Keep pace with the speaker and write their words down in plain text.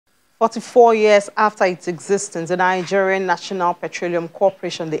44 years after its existence, the Nigerian National Petroleum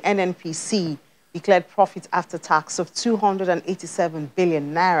Corporation, the NNPC, declared profit after tax of 287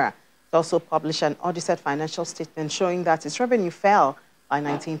 billion naira. It also published an audited financial statement showing that its revenue fell by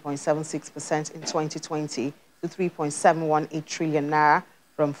 19.76% in 2020 to 3.718 trillion naira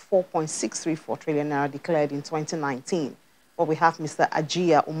from 4.634 trillion naira declared in 2019. Well, we have Mr.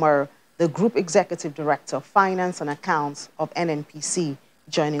 Ajiya Umar, the Group Executive Director of Finance and Accounts of NNPC,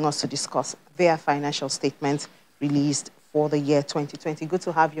 joining us to discuss their financial statement released for the year 2020. Good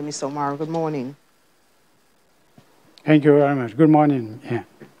to have you, Mr. Umar. Good morning. Thank you very much. Good morning. Yeah.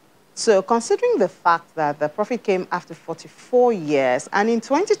 So considering the fact that the profit came after 44 years, and in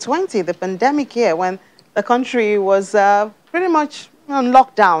 2020, the pandemic year, when the country was pretty much on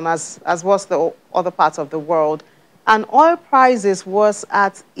lockdown, as was the other parts of the world, and oil prices was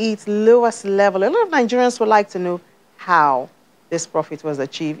at its lowest level, a lot of Nigerians would like to know how this profit was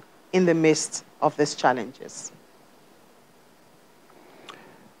achieved in the midst of these challenges.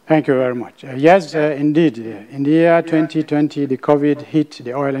 Thank you very much. Yes, indeed. In the year 2020, the COVID hit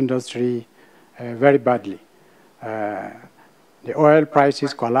the oil industry very badly. The oil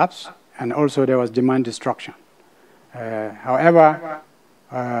prices collapsed, and also there was demand destruction. However,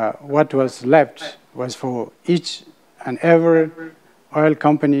 what was left was for each and every oil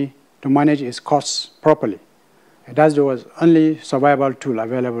company to manage its costs properly. That was only survival tool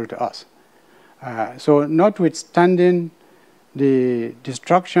available to us. So notwithstanding the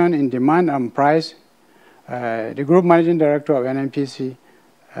destruction in demand and price, the Group Managing Director of NNPC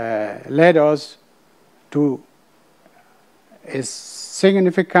led us to a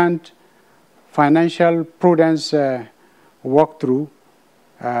significant financial prudence walkthrough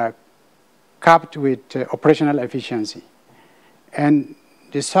capped with operational efficiency. And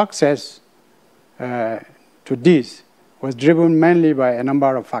the success to this was driven mainly by a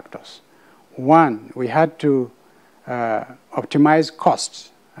number of factors. One, we had to optimize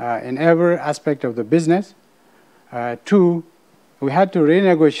costs in every aspect of the business. Two, we had to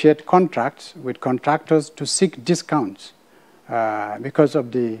renegotiate contracts with contractors to seek discounts because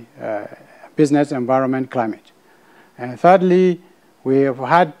of the business environment climate. And thirdly, we have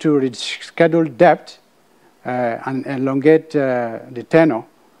had to reschedule debt and elongate the tenor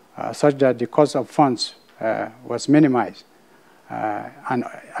such that the cost of funds was minimized. And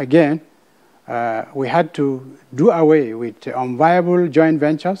again, we had to do away with unviable joint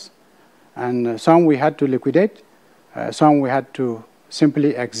ventures, and some we had to liquidate, some we had to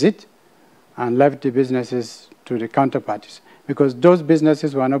simply exit and left the businesses to the counterparties because those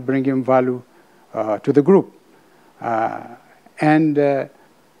businesses were not bringing value to the group. And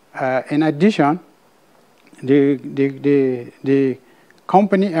in addition, the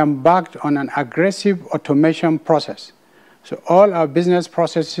company embarked on an aggressive automation process. So all our business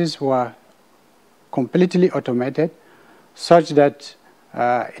processes were completely automated, such that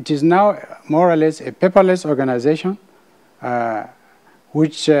it is now more or less a paperless organization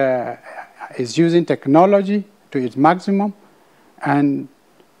which is using technology to its maximum, and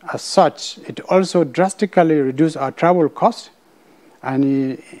as such, it also drastically reduced our travel costs. And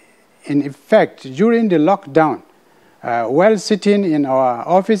in effect, during the lockdown, while sitting in our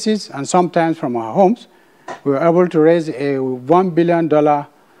offices and sometimes from our homes, we were able to raise a $1 billion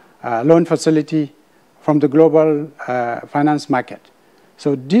loan facility from the global finance market.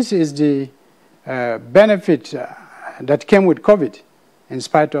 So this is the benefit that came with COVID, in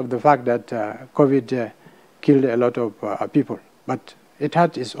spite of the fact that COVID killed a lot of people. But it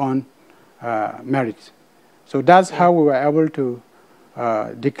had its own merits. So that's how we were able to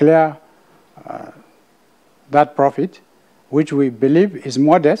declare that profit, which we believe is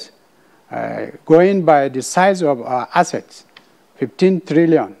modest, going by the size of our assets, 15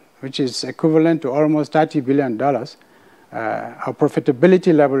 trillion, which is equivalent to almost $30 billion. Our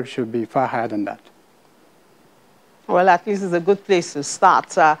profitability level should be far higher than that. Well, at least it's a good place to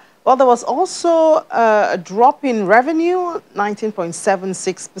start. Well, there was also a drop in revenue,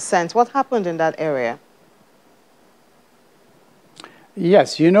 19.76%. What happened in that area?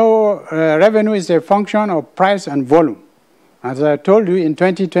 Yes, you know, revenue is a function of price and volume. As I told you, in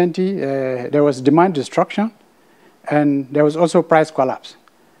 2020, there was demand destruction, and there was also price collapse.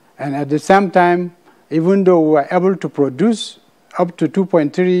 And at the same time, even though we were able to produce up to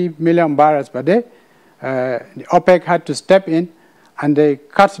 2.3 million barrels per day, the OPEC had to step in, and they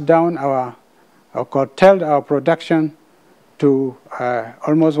cut down or curtailed our production to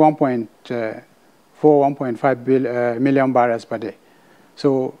almost 1.4, 1.5 million barrels per day.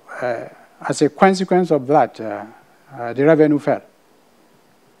 So as a consequence of that, the revenue fell.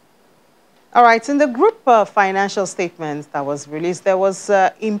 All right, in the group financial statement that was released, there was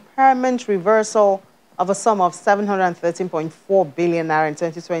impairment reversal of a sum of 713.4 billion naira in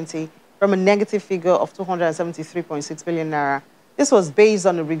 2020 from a negative figure of 273.6 billion naira. This was based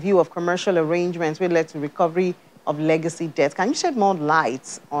on a review of commercial arrangements which led to recovery of legacy debt. Can you shed more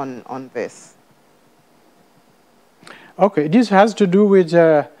light on this? Okay, this has to do with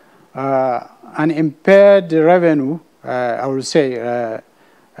an impaired revenue, I would say,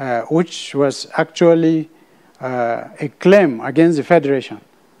 which was actually a claim against the Federation.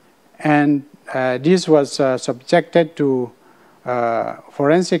 And this was subjected to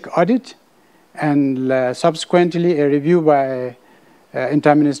forensic audit and subsequently a review by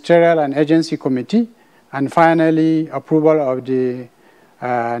interministerial and agency committee, and finally approval of the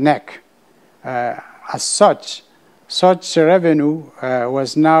NEC. As such revenue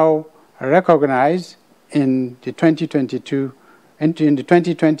was now recognized in the 2020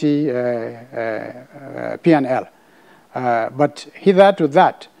 P&L. But hitherto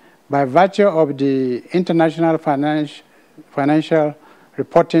that, by virtue of the International Financial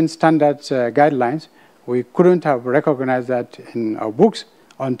Reporting Standards guidelines, we couldn't have recognized that in our books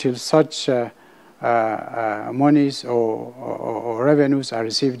until such monies or revenues are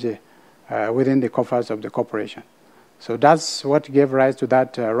received within the coffers of the corporation. So that's what gave rise to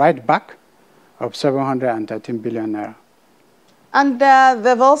that write back of 713 billion naira. And there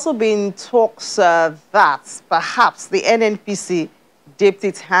have also been talks that perhaps the NNPC dipped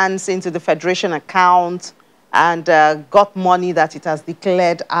its hands into the Federation account and got money that it has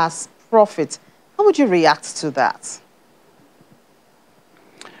declared as profit. How would you react to that?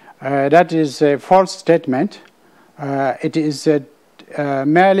 That is a false statement. It is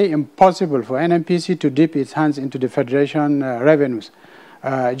merely impossible for NNPC to dip its hands into the Federation revenues.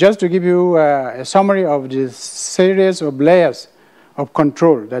 Just to give you a summary of the series of layers of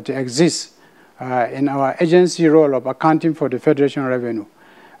control that exists in our agency role of accounting for the Federation revenue.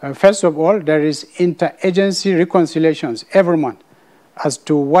 First of all, there is inter-agency reconciliations every month as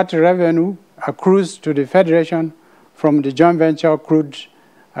to what revenue accrues to the Federation from the joint venture crude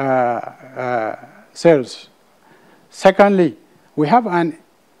sales. Secondly, we have an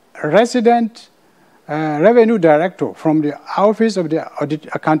resident revenue director from the Office of the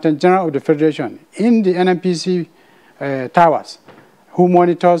Accountant General of the Federation in the NNPC towers, who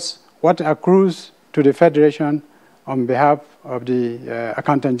monitors what accrues to the Federation on behalf of the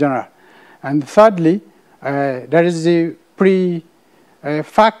Accountant General. And thirdly, there is the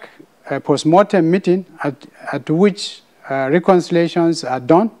pre-FAC post-mortem meeting at which reconciliations are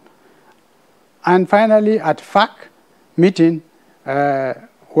done. And finally, at FAC meeting,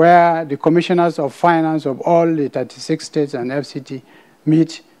 where the commissioners of finance of all the 36 states and FCT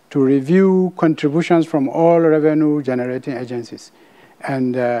meet to review contributions from all revenue-generating agencies.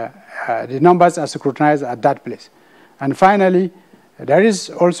 And the numbers are scrutinized at that place. And finally, there is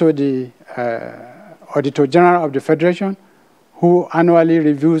also the Auditor General of the Federation, who annually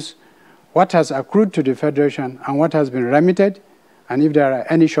reviews what has accrued to the Federation and what has been remitted, and if there are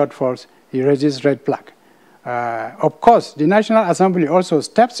any shortfalls, he raises red flag. Of course, the National Assembly also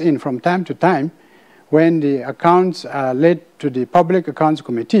steps in from time to time when the accounts are led to the Public Accounts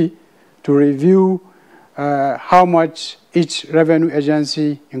Committee to review how much each revenue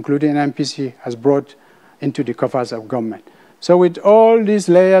agency, including NNPC, has brought into the coffers of government. So with all these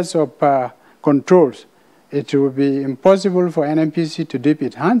layers of controls, it will be impossible for NNPC to dip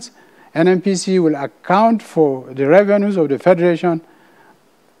its hands. NNPC will account for the revenues of the Federation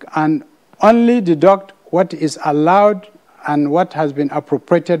and only deduct what is allowed and what has been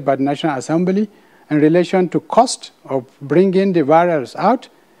appropriated by the National Assembly in relation to cost of bringing the barrels out,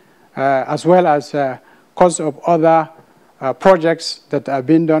 as well as cost of other projects that are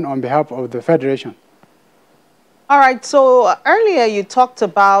being done on behalf of the Federation. All right, so earlier you talked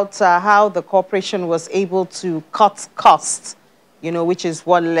about how the corporation was able to cut costs, which is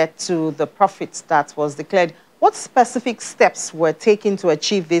what led to the profits that was declared. What specific steps were taken to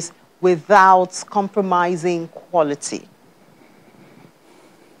achieve this without compromising quality?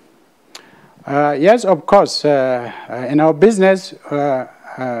 Yes, of course. In our business,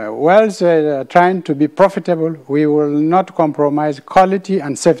 whilst trying to be profitable, we will not compromise quality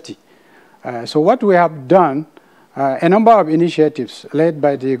and safety. So what we have done, a number of initiatives led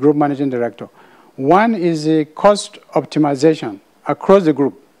by the Group Managing Director. One is the cost optimization across the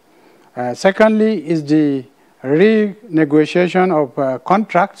group. Secondly is the renegotiation of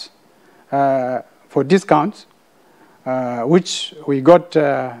contracts for discounts, which we got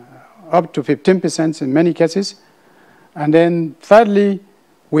up to 15% in many cases. And then thirdly,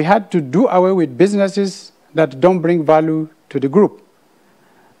 we had to do away with businesses that don't bring value to the group.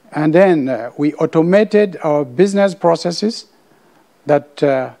 And then we automated our business processes that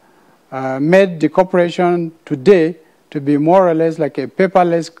made the corporation today to be more or less like a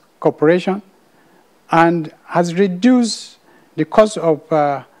paperless corporation, and has reduced the cost of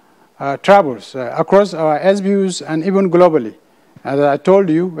travels across our SBUs and even globally. As I told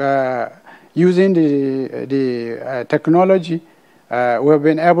you, using the technology, we have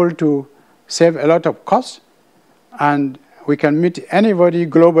been able to save a lot of costs, and we can meet anybody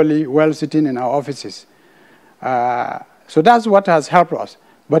globally while sitting in our offices. So that's what has helped us.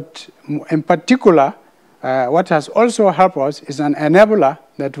 But in particular, what has also helped us is an enabler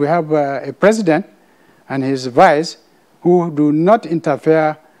that we have a president and his vice who do not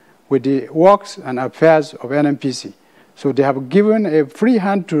interfere with the works and affairs of NNPC. So they have given a free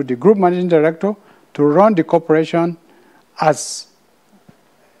hand to the group managing director to run the corporation as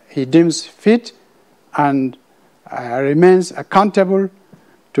he deems fit, and remains accountable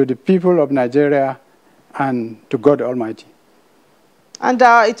to the people of Nigeria and to God Almighty. And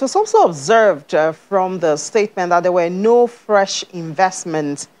it was also observed from the statement that there were no fresh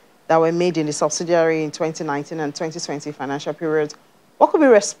investments that were made in the subsidiary in 2019 and 2020 financial periods. What could be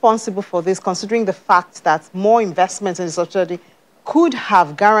responsible for this, considering the fact that more investments in the subsidiary could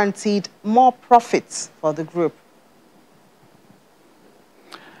have guaranteed more profits for the group?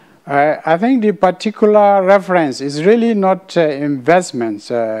 I think the particular reference is really not investments.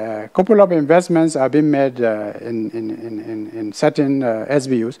 A couple of investments are being made in certain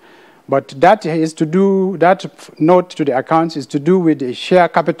SBUs, but that is to do, that note to the accounts is to do with the share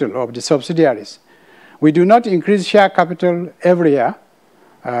capital of the subsidiaries. We do not increase share capital every year.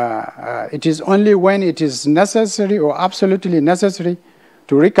 It is only when it is necessary or absolutely necessary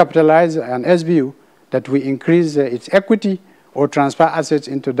to recapitalize an SBU that we increase its equity or transfer assets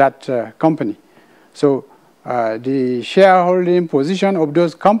into that company. So the shareholding position of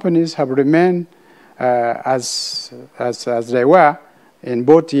those companies have remained as they were in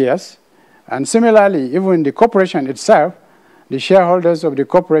both years. And similarly, even the corporation itself, the shareholders of the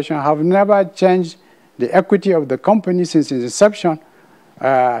corporation have never changed the equity of the company since its inception.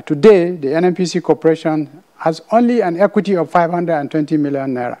 Today, the NNPC Corporation has only an equity of 520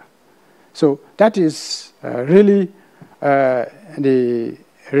 million naira. So that is really the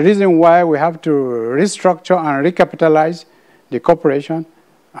reason why we have to restructure and recapitalize the corporation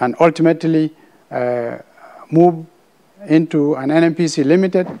and ultimately move into an NNPC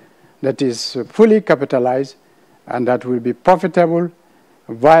Limited that is fully capitalized and that will be profitable,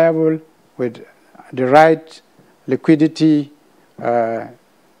 viable, with the right liquidity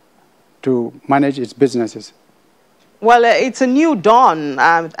to manage its businesses. Well, it's a new dawn,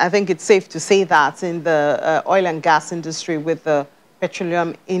 I think it's safe to say that, in the oil and gas industry with the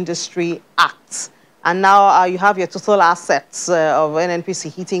Petroleum Industry Act. And now you have your total assets of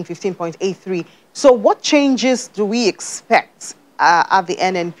NNPC hitting 15.83. So what changes do we expect at the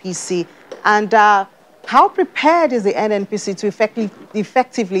NNPC? And how prepared is the NNPC to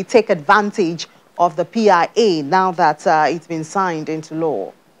effectively take advantage of the PIA now that it's been signed into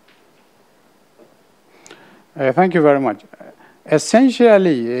law? Thank you very much.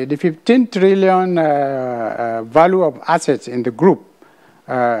 Essentially, the 15 trillion value of assets in the group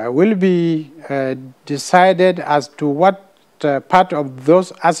will be decided as to what part of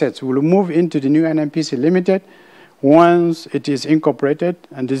those assets will move into the new NNPC Limited once it is incorporated,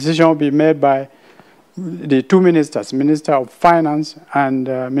 and decision will be made by the two ministers, Minister of Finance and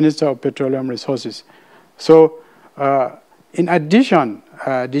Minister of Petroleum Resources. So, in addition,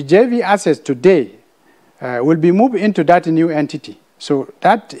 the JV assets today will be moved into that new entity. So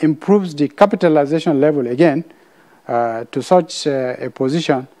that improves the capitalization level again to such a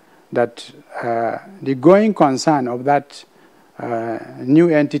position that the going concern of that new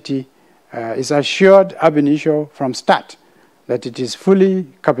entity is assured ab initio from start that it is fully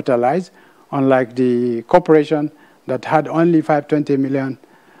capitalized, unlike the corporation that had only 520 million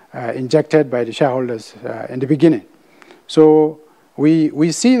injected by the shareholders in the beginning. So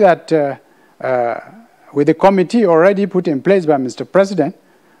we see that with the committee already put in place by Mr. President,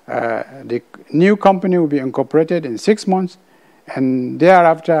 the new company will be incorporated in 6 months, and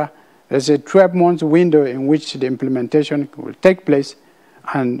thereafter there's a 12-month window in which the implementation will take place,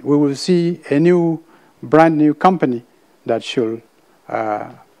 and we will see a new, brand new company that should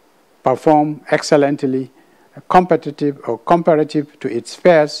perform excellently, competitive or comparative to its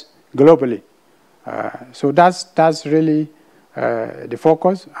peers globally. So that's really the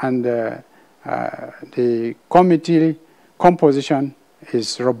focus, and the committee composition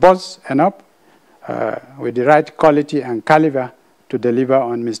is robust enough with the right quality and caliber to deliver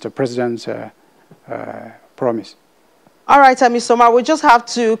on Mr. President's promise. All right, Mr. Umar, we just have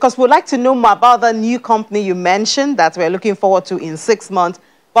to, because we'd like to know more about the new company you mentioned that we're looking forward to in 6 months.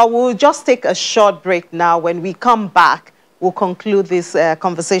 But we'll just take a short break now. When we come back, we'll conclude this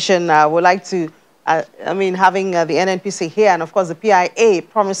conversation. We'd like to, having the NNPC here, and of course the PIA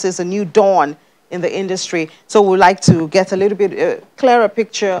promises a new dawn in the industry. So we'd like to get a little bit clearer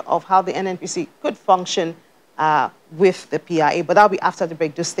picture of how the NNPC could function with the PIA. But that'll be after the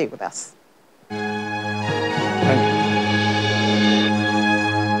break. Do stay with us.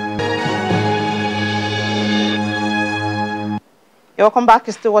 Welcome back.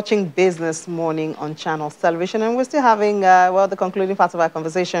 You're still watching Business Morning on Channels Television, and we're still having, the concluding part of our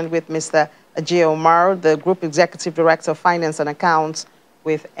conversation with Mr. Ajiya Umar, the Group Executive Director of Finance and Accounts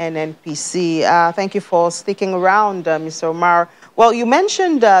with NNPC. Thank you for sticking around, Mr. Umar. Well, you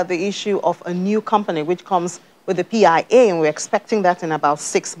mentioned the issue of a new company which comes with the PIA, and we're expecting that in about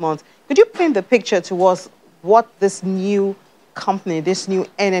 6 months. Could you paint the picture to us what this new company, this new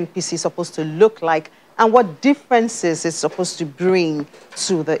NNPC is supposed to look like, and what differences it's supposed to bring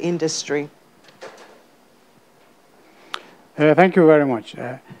to the industry? Thank you very much.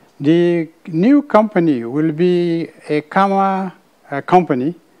 The new company will be a Kama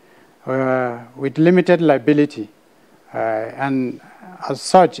company with limited liability. And as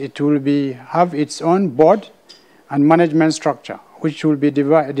such, it will have its own board and management structure, which will be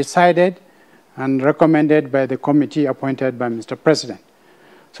decided and recommended by the committee appointed by Mr. President.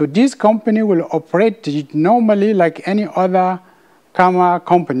 So this company will operate normally like any other Kama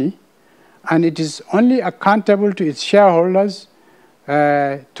company, and it is only accountable to its shareholders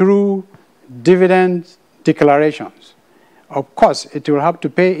through dividend declarations. Of course, it will have to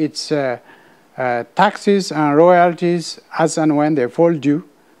pay its taxes and royalties as and when they fall due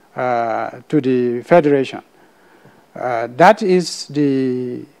to the Federation. That is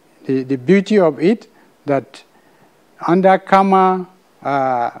the beauty of it, that under Kama,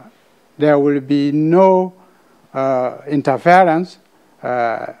 there will be no interference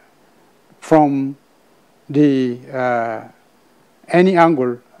from any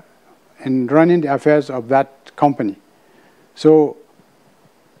angle in running the affairs of that company. So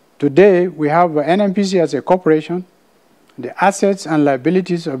today we have NNPC as a corporation. The assets and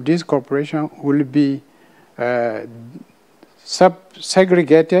liabilities of this corporation will be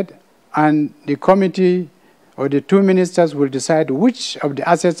segregated, and the committee or the two ministers will decide which of the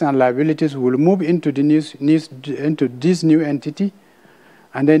assets and liabilities will move into this new entity,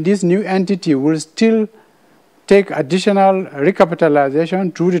 and then this new entity will still take additional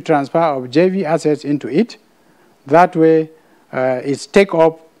recapitalization through the transfer of JV assets into it. That way, its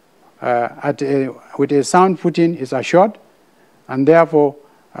take-up with a sound footing is assured, and therefore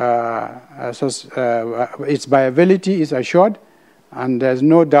its viability is assured, and there's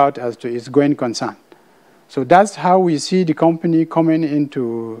no doubt as to its going concern. So that's how we see the company coming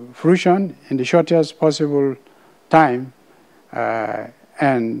into fruition in the shortest possible time,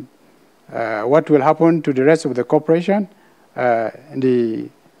 and what will happen to the rest of the corporation, the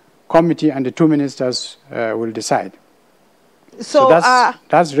committee and the two ministers will decide. So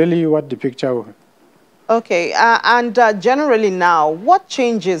that's really what the picture will. Okay, and generally now, what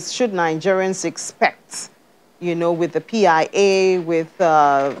changes should Nigerians expect, you know, with the PIA, with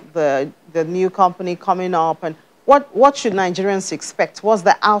the new company coming up, and what should Nigerians expect? What's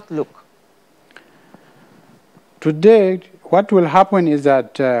the outlook? Today, what will happen is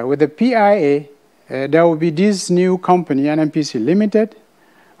that with the PIA, there will be this new company, NNPC Limited,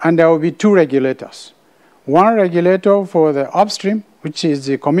 and there will be two regulators. One regulator for the upstream, which is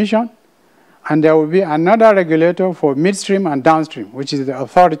the commission, and there will be another regulator for midstream and downstream, which is the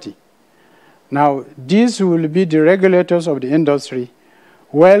authority. Now, these will be the regulators of the industry,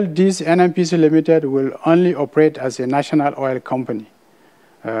 while this NNPC Limited will only operate as a national oil company,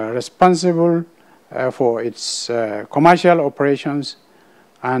 responsible for its commercial operations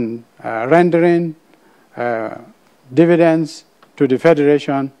and rendering dividends to the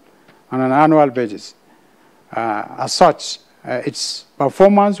Federation on an annual basis. As such, its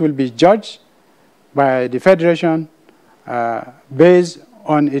performance will be judged by the Federation based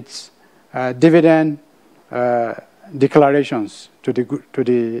on its dividend declarations to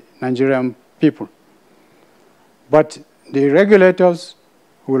the Nigerian people. But the regulators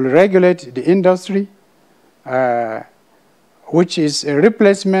will regulate the industry, which is a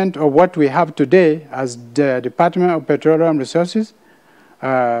replacement of what we have today as the Department of Petroleum Resources,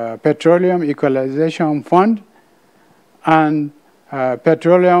 Petroleum Equalization Fund, and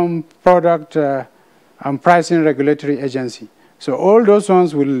Petroleum Product and Pricing Regulatory Agency. So all those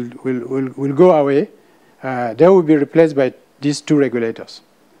ones will go away. They will be replaced by these two regulators.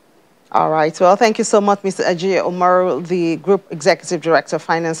 All right. Well, thank you so much, Mr. Ajiya Umar, the Group Executive Director of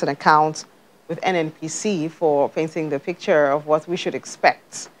Finance and Accounts with NNPC, for painting the picture of what we should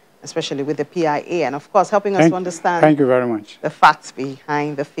expect, especially with the PIA, and of course, helping us to understand thank you very much. the facts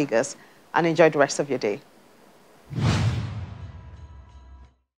behind the figures. And enjoy the rest of your day.